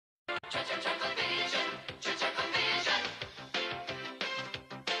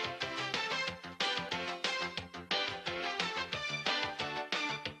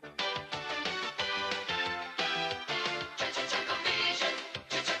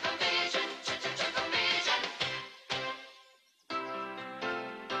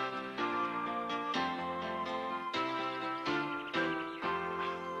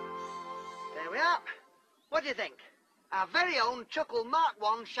What do you think? Our very own Chuckle Mark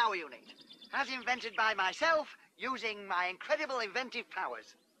I shower unit, as invented by myself using my incredible inventive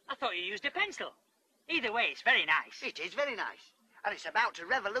powers. I thought you used a pencil. Either way, it's very nice. It is very nice. And it's about to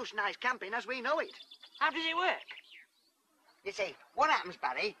revolutionise camping as we know it. How does it work? You see, what happens,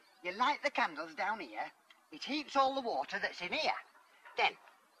 Barry, you light the candles down here, it heats all the water that's in here. Then,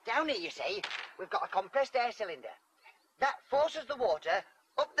 down here, you see, we've got a compressed air cylinder. That forces the water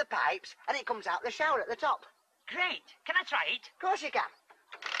up the pipes and it comes out the shower at the top. Great. Can I try it? Of course you can.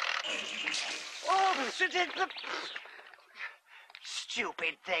 Oh,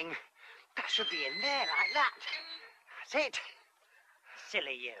 stupid thing. That should be in there like that. That's it.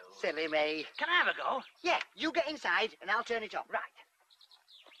 Silly you. Silly me. Can I have a go? Yeah, you get inside and I'll turn it on. Right.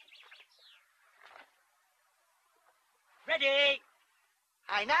 Ready?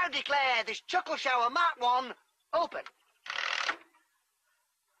 I now declare this Chuckle Shower Mark I open.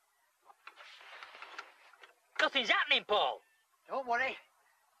 Nothing's happening, Paul. Don't worry.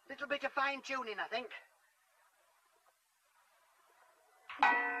 Little bit of fine-tuning, I think.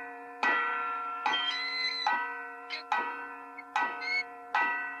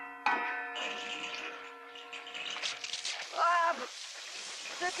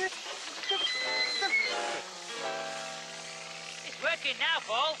 It's working now,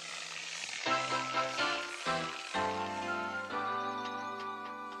 Paul.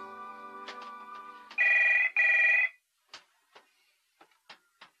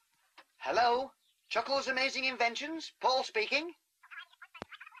 Hello? Chuckle's Amazing Inventions? Paul speaking.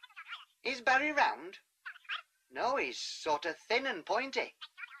 Is Barry round? No, he's sort of thin and pointy.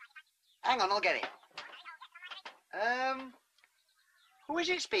 Hang on, I'll get him. Who is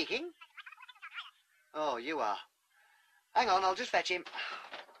it speaking? Oh, you are. Hang on, I'll just fetch him.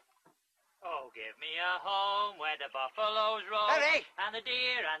 Oh, give me a home where the buffaloes roam. Barry! And the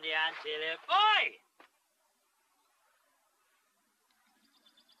deer and the antelope. Oi!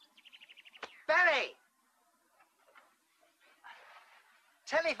 Barry!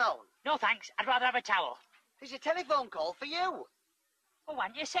 Telephone. No, thanks. I'd rather have a towel. There's a telephone call for you. Oh, why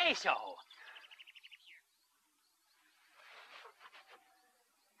don't you say so?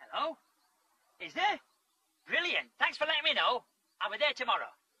 Hello? Is there? Brilliant. Thanks for letting me know. I'll be there tomorrow.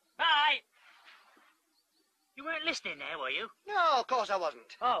 Bye. You weren't listening there, were you? No, of course I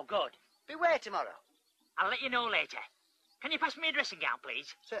wasn't. Oh, good. Beware tomorrow. I'll let you know later. Can you pass me a dressing gown,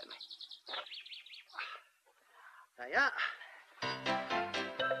 please? Certainly. There you are.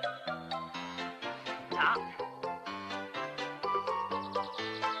 Ta.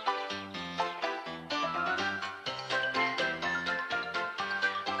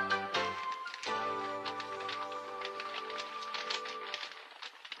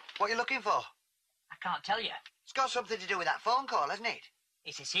 What are you looking for? I can't tell you. It's got something to do with that phone call, hasn't it?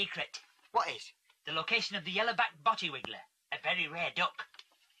 It's a secret. What is? The location of the yellow-backed botty wiggler, a very rare duck.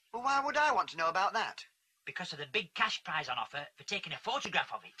 Well, why would I want to know about that? Because of the big cash prize on offer for taking a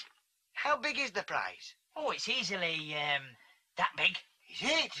photograph of it. How big is the prize? Oh, it's easily, that big. Is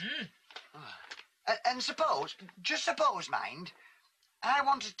it? Mm. Oh. And suppose, just suppose, mind, I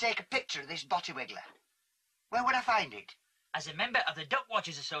wanted to take a picture of this botty wiggler. Where would I find it? As a member of the Duck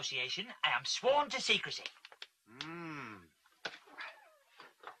Watchers Association, I am sworn to secrecy.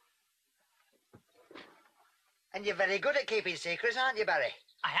 And you're very good at keeping secrets, aren't you, Barry?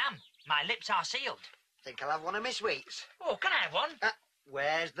 I am. My lips are sealed. Think I'll have one of my sweets. Oh, can I have one?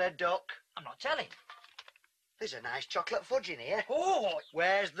 Where's the duck? I'm not telling. There's a nice chocolate fudge in here. Oh!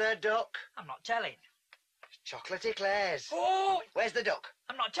 Where's the duck? I'm not telling. Chocolate eclairs. Oh! Where's the duck?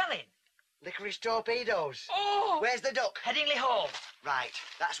 I'm not telling. Licorice torpedoes. Oh! Where's the duck? Headingley Hall. Right,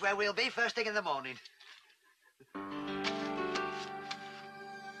 that's where we'll be first thing in the morning.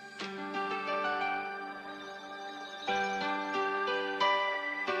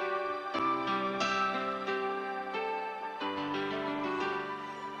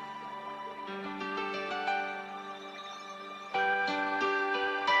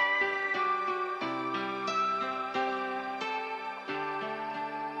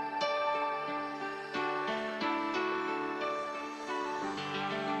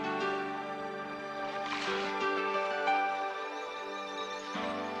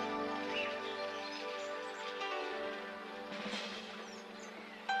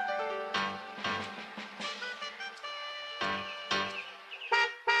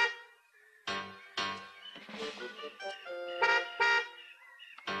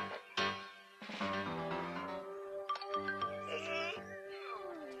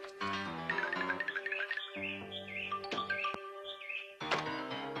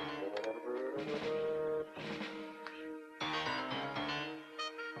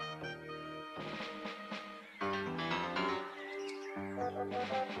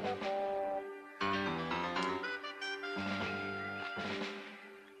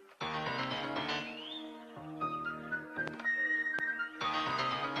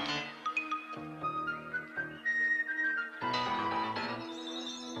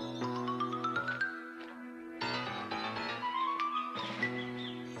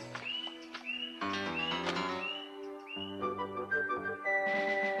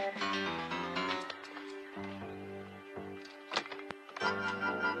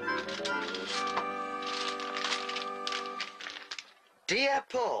 Dear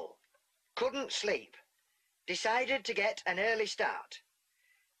Paul, couldn't sleep. Decided to get an early start.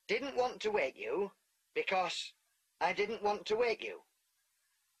 Didn't want to wake you because I didn't want to wake you.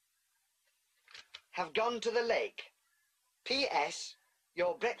 Have gone to the lake. P.S.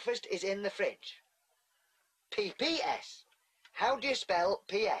 Your breakfast is in the fridge. P.P.S. How do you spell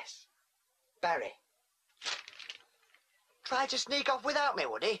P.S.? Barry. Try to sneak off without me,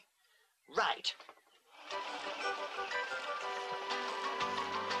 would he? Right.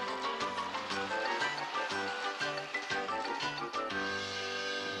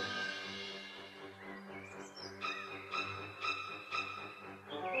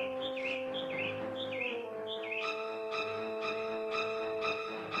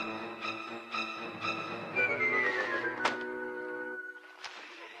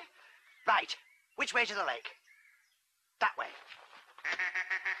 Right. Which way to the lake? That way.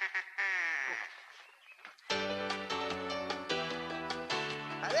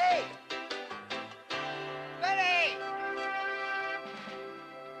 Hurry! Hurry!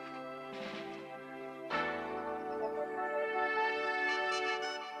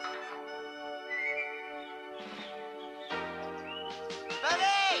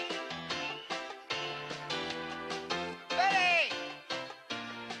 Hurry! Hurry!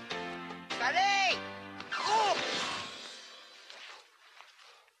 Hurry! Oh!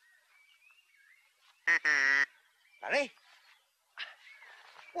 Barry?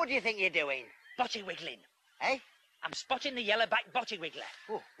 What do you think you're doing? Botty wiggling. Eh? I'm spotting the yellow-backed botty wiggler.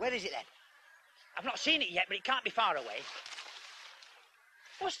 Oh, where is it then? I've not seen it yet, but it can't be far away.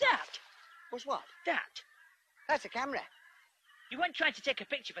 What's that? What's what? That. That's a camera. You weren't trying to take a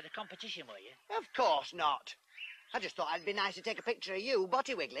picture for the competition, were you? Of course not. I just thought it'd be nice to take a picture of you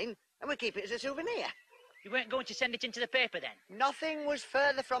botty wiggling and we'll keep it as a souvenir. You weren't going to send it into the paper then? Nothing was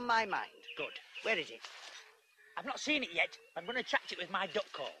further from my mind. Good. Where is it? I've not seen it yet. I'm going to track it with my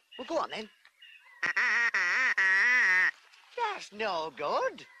duck call. Well, go on then. That's no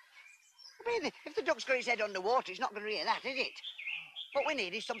good. I mean, if the duck's got its head underwater, it's not going to hear that, is it? What we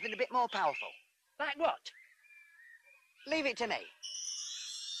need is something a bit more powerful. Like what? Leave it to me.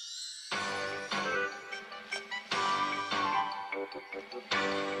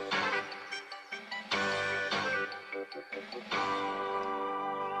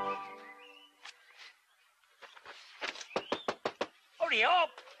 Hurry up!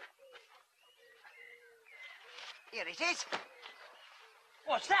 Here it is.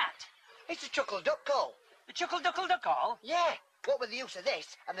 What's that? It's a chuckle duck call. The chuckle-duckle-duck call? Yeah. What with the use of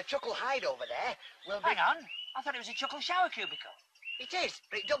this and the chuckle hide over there, will be... Hang on. I thought it was a chuckle shower cubicle. It is,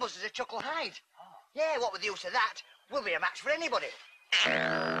 but it doubles as a chuckle hide. Oh. Yeah, what with the use of that, will be a match for anybody.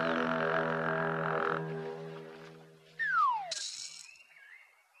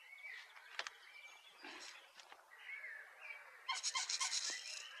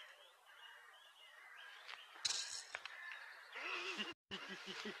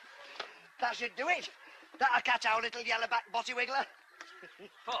 That should do it. That'll catch our little yellow-backed botty wiggler.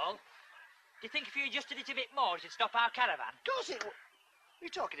 Paul, do you think if you adjusted it a bit more, it would stop our caravan? Of course it would. What are you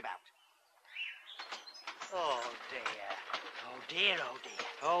talking about? Oh, dear. Oh, dear, oh, dear.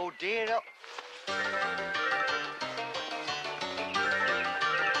 Oh, dear. Oh.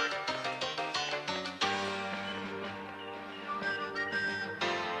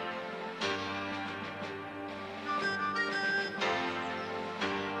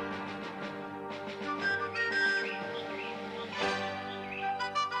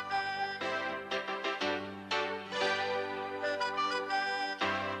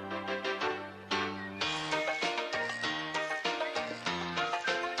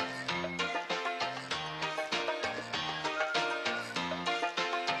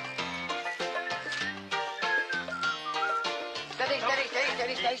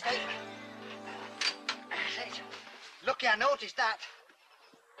 Steady. Lucky I noticed that.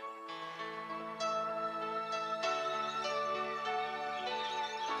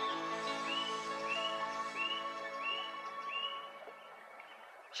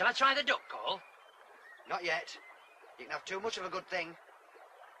 Shall I try the duck call? Not yet. You can have too much of a good thing.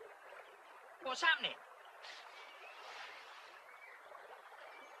 What's happening?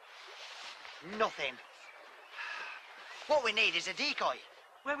 Nothing. What we need is a decoy.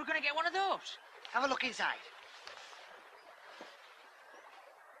 Where are we going to get one of those? Have a look inside.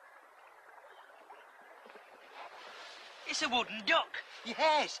 It's a wooden duck.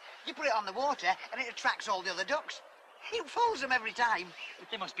 Yes, you put it on the water and it attracts all the other ducks. It fools them every time.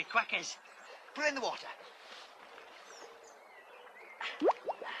 They must be quackers. Put it in the water.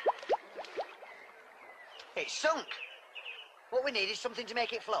 It's sunk. What we need is something to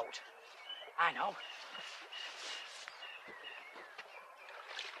make it float. I know.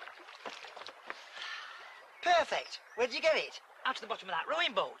 Perfect. Where'd you get it? Out to the bottom of that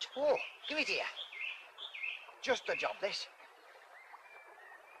rowing boat. Oh, give it here. Just the job, this.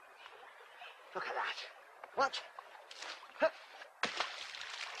 Look at that. What? Huh.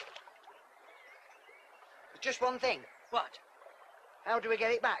 Just one thing. What? How do we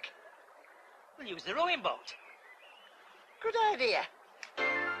get it back? We'll use the rowing boat. Good idea.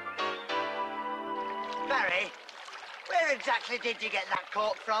 Barry, where exactly did you get that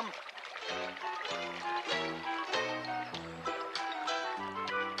cork from?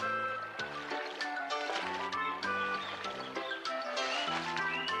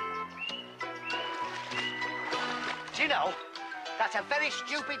 Do you know, that's a very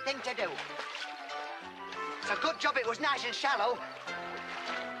stupid thing to do. It's a good job it was nice and shallow.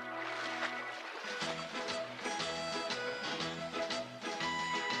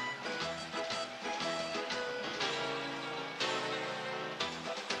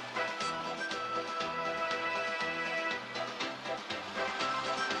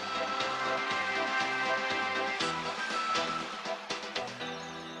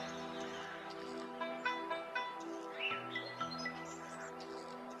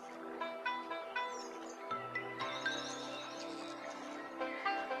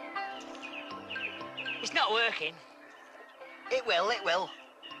 It's not working. It will, it will.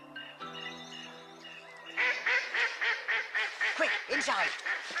 Quick, inside.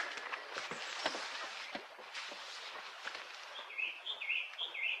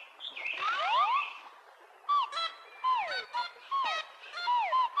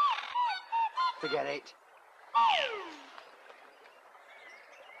 Forget it.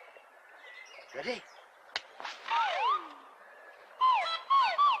 Ready?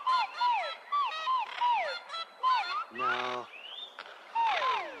 No.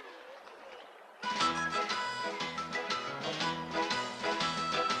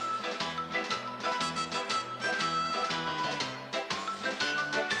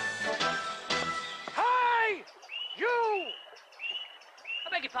 Hey! You! I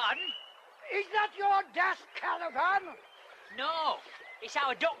beg your pardon? Is that your desk caravan? No, it's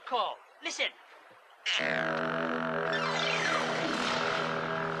our duck call. Listen.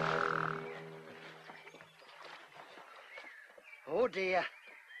 Oh dear.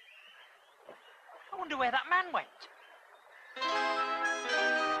 I wonder where that man went.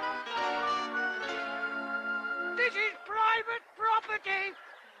 This is private property.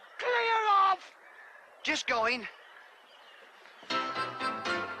 Clear off! Just going.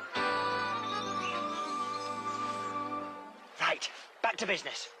 Right, back to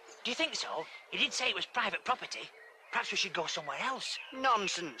business. Do you think so? He did say it was private property. Perhaps we should go somewhere else.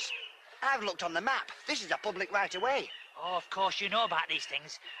 Nonsense. I've looked on the map. This is a public right-of-way. Oh, of course you know about these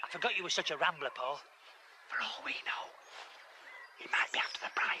things. I forgot you were such a rambler, Paul. For all we know, he might be after the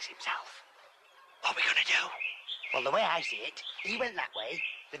prize himself. What are we going to do? Well, the way I see it, he went that way,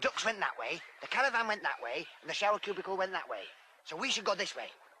 the ducks went that way, the caravan went that way, and the shower cubicle went that way. So we should go this way.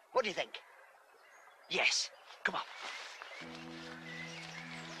 What do you think? Yes. Come on.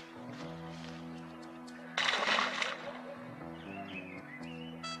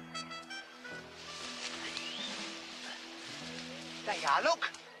 There you are, look.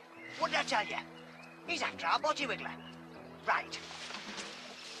 What did I tell you? He's after our body wiggler. Right.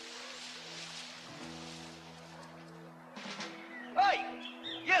 Hey,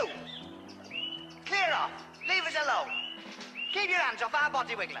 you! Clear off. Leave us alone. Keep your hands off our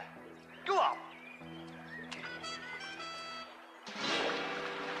body wiggler. Go on.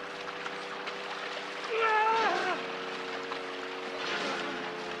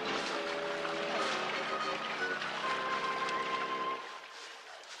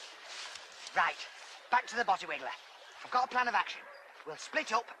 Right, back to the body wiggler. I've got a plan of action. We'll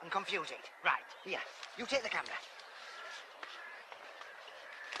split up and confuse it. Right. Here, you take the camera.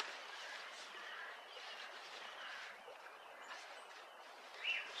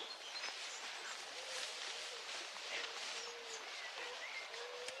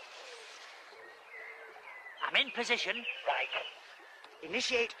 I'm in position. Right.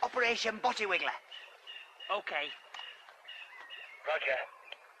 Initiate Operation Body Wiggler. Okay. Roger.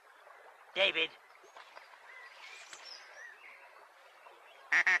 David.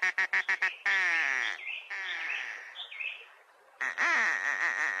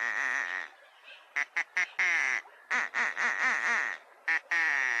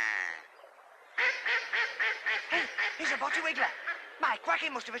 Hey, here's a bottle wiggler. My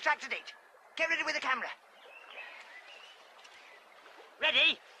quacking must have attracted it. Get ready with the camera.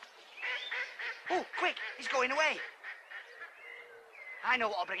 Ready? Oh, quick, he's going away. I know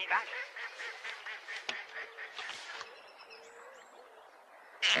what'll bring it back.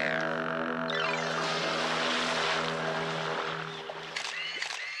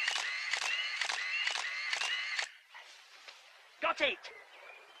 Got it.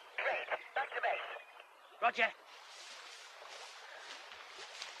 Great, back to base. Roger.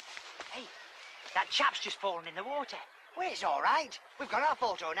 Hey, that chap's just fallen in the water. Well, it's all right. We've got our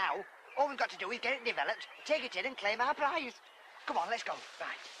photo now. All we've got to do is get it developed, take it in and claim our prize. Come on, let's go.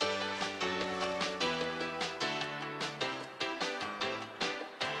 Right.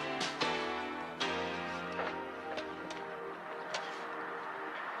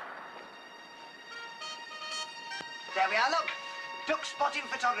 There we are, look. Duck spotting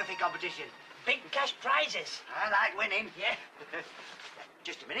photography competition. Big cash prizes. I like winning. Yeah.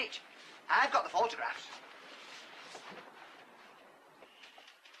 Just a minute. I've got the photographs.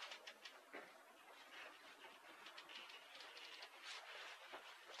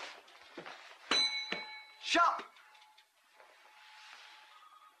 Shop!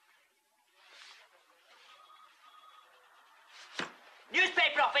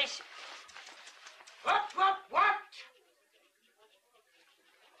 Newspaper office. What?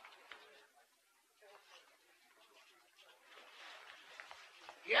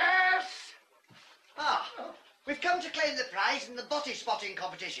 Yes? Ah, we've come to claim the prize in the body spotting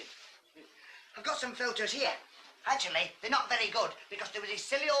competition. I've got some filters here. Actually, they're not very good because there was this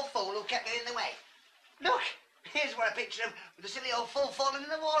silly old fool who kept getting in the way. Look, here's where a picture of the silly old fool falling in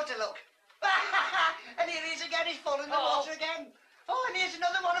the water, look. And here he is again, he's falling in the water again. Oh, and here's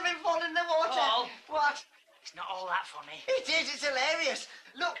another one of him falling in the water. Oh. What? It's not all that funny. It is, it's hilarious.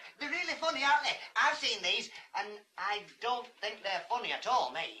 Look, they're really funny, aren't they? I've seen these, and I don't think they're funny at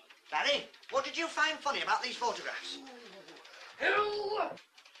all, me. Barry, what did you find funny about these photographs?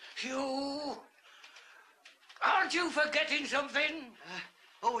 Hugh! Aren't you forgetting something?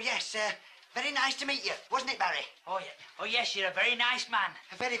 Oh, yes, very nice to meet you, wasn't it, Barry? Oh, yeah. Oh, yes, you're a very nice man.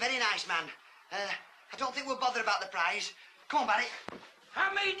 A very, very nice man. I don't think we'll bother about the prize. Come on, Barry.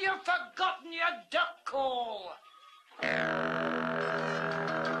 I mean, you've forgotten your duck call.